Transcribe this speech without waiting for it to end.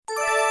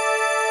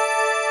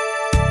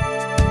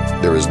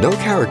There is no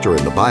character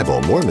in the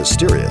Bible more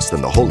mysterious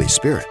than the Holy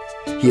Spirit.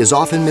 He is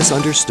often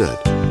misunderstood,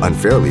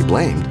 unfairly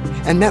blamed,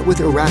 and met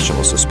with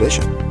irrational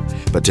suspicion.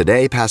 But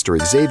today, Pastor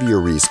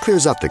Xavier Reese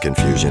clears up the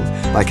confusion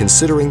by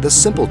considering the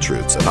simple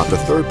truths about the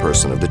third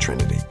person of the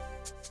Trinity.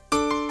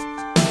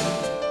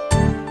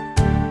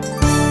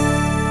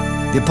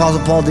 The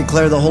Apostle Paul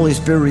declared the Holy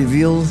Spirit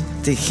revealed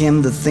to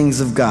him the things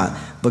of God,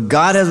 but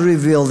God has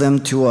revealed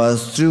them to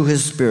us through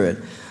His Spirit.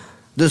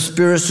 The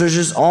Spirit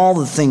searches all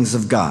the things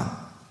of God.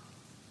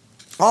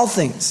 All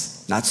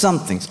things, not some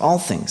things, all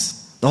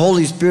things. The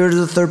Holy Spirit is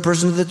the third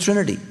person of the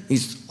Trinity.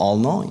 He's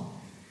all-knowing.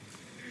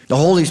 The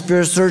Holy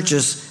Spirit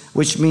searches,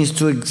 which means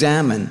to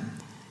examine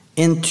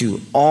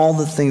into all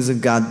the things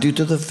of God due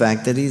to the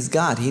fact that He's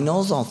God. He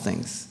knows all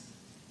things.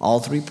 All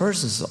three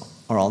persons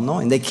are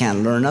all-knowing. They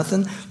can't learn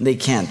nothing. They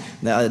can't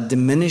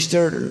diminish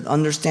their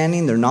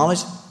understanding, their knowledge.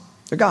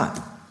 They're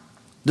God.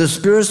 The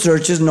Spirit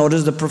searches,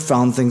 notice the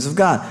profound things of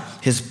God.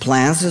 His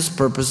plans, His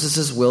purposes,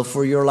 His will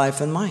for your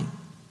life and mine.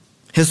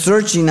 His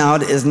searching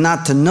out is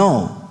not to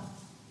know,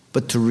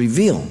 but to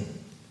reveal.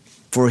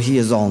 For He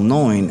is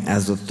all-knowing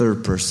as the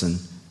third person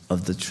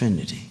of the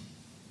Trinity.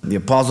 The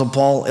Apostle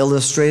Paul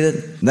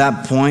illustrated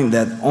that point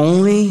that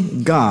only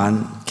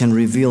God can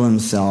reveal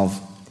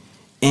Himself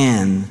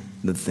and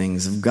the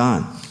things of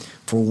God.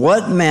 For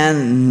what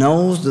man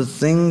knows the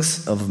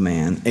things of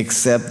man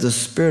except the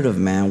Spirit of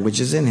man which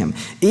is in him?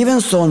 Even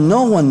so,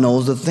 no one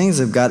knows the things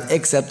of God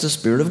except the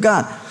Spirit of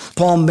God.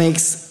 Paul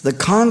makes the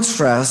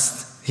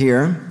contrast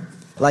here.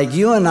 Like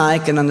you and I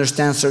can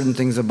understand certain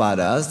things about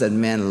us, that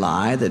men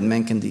lie, that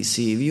men can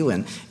deceive you,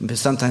 and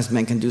sometimes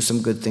men can do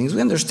some good things.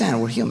 We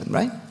understand, we're human,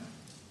 right?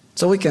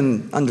 So we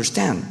can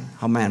understand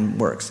how man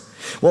works.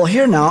 Well,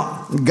 here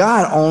now,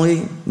 God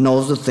only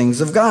knows the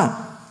things of God.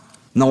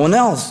 No one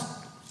else.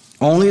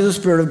 Only the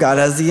Spirit of God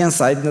has the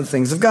insight in the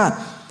things of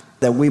God,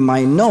 that we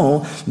might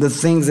know the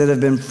things that have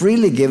been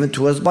freely given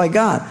to us by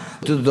God,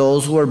 to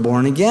those who are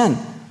born again,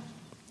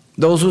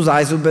 those whose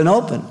eyes have been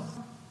opened.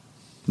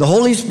 The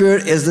Holy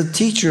Spirit is the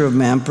teacher of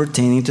man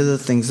pertaining to the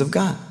things of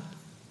God.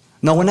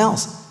 No one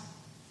else.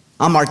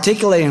 I'm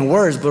articulating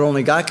words, but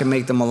only God can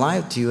make them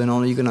alive to you, and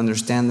only you can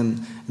understand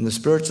them in the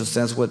spiritual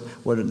sense, what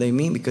they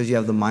mean, because you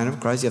have the mind of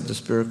Christ, you have the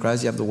Spirit of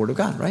Christ, you have the Word of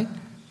God, right?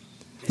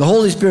 The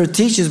Holy Spirit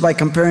teaches by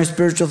comparing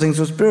spiritual things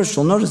with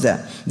spiritual. Notice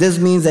that. This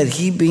means that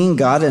He, being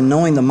God and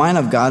knowing the mind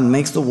of God,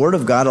 makes the Word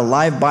of God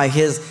alive by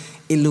His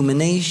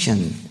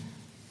illumination.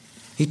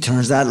 He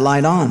turns that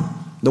light on.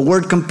 The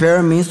word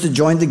compare means to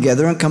join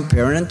together and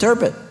compare and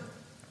interpret.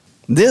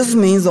 This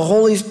means the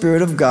Holy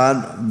Spirit of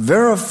God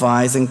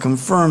verifies and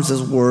confirms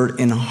His Word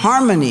in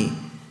harmony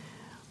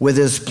with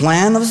His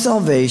plan of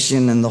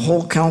salvation and the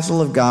whole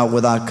counsel of God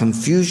without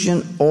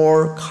confusion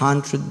or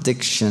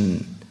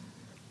contradiction.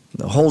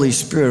 The Holy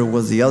Spirit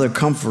was the other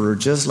comforter,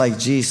 just like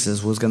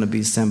Jesus was going to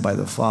be sent by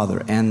the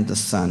Father and the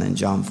Son in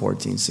John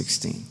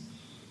 14:16.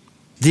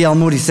 D.L.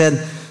 Moody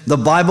said, the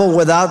Bible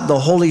without the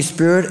Holy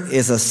Spirit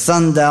is a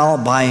sundial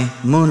by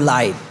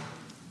moonlight.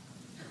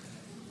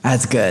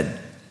 That's good.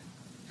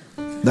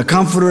 The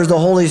Comforter is the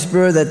Holy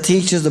Spirit that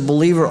teaches the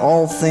believer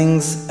all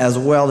things, as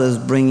well as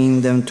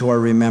bringing them to our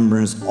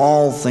remembrance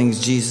all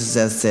things Jesus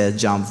has said,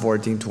 John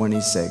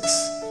 14:26.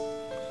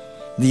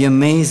 The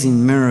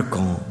amazing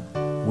miracle,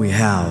 we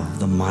have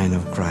the mind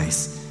of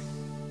Christ.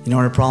 You know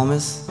what our problem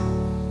is?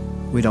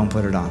 We don't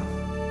put it on.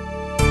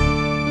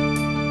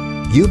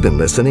 You've been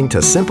listening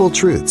to Simple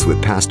Truths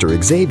with Pastor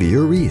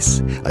Xavier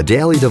Reese, a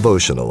daily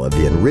devotional of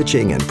the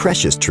enriching and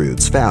precious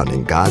truths found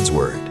in God's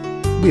Word.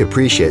 We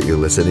appreciate you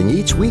listening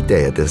each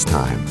weekday at this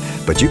time,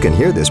 but you can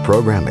hear this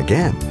program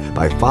again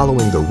by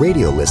following the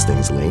radio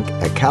listings link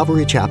at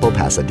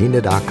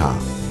CalvaryChapelPasadena.com.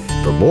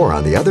 For more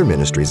on the other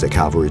ministries at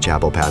Calvary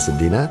Chapel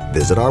Pasadena,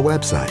 visit our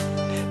website.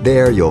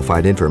 There you'll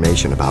find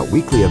information about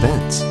weekly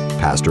events,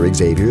 Pastor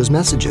Xavier's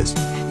messages,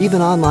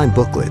 even online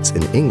booklets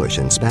in English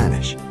and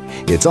Spanish.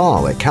 It's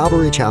all at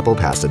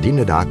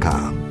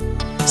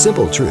CalvaryChapelPasadena.com.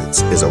 Simple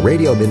Truths is a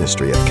radio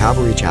ministry of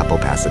Calvary Chapel,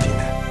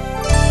 Pasadena.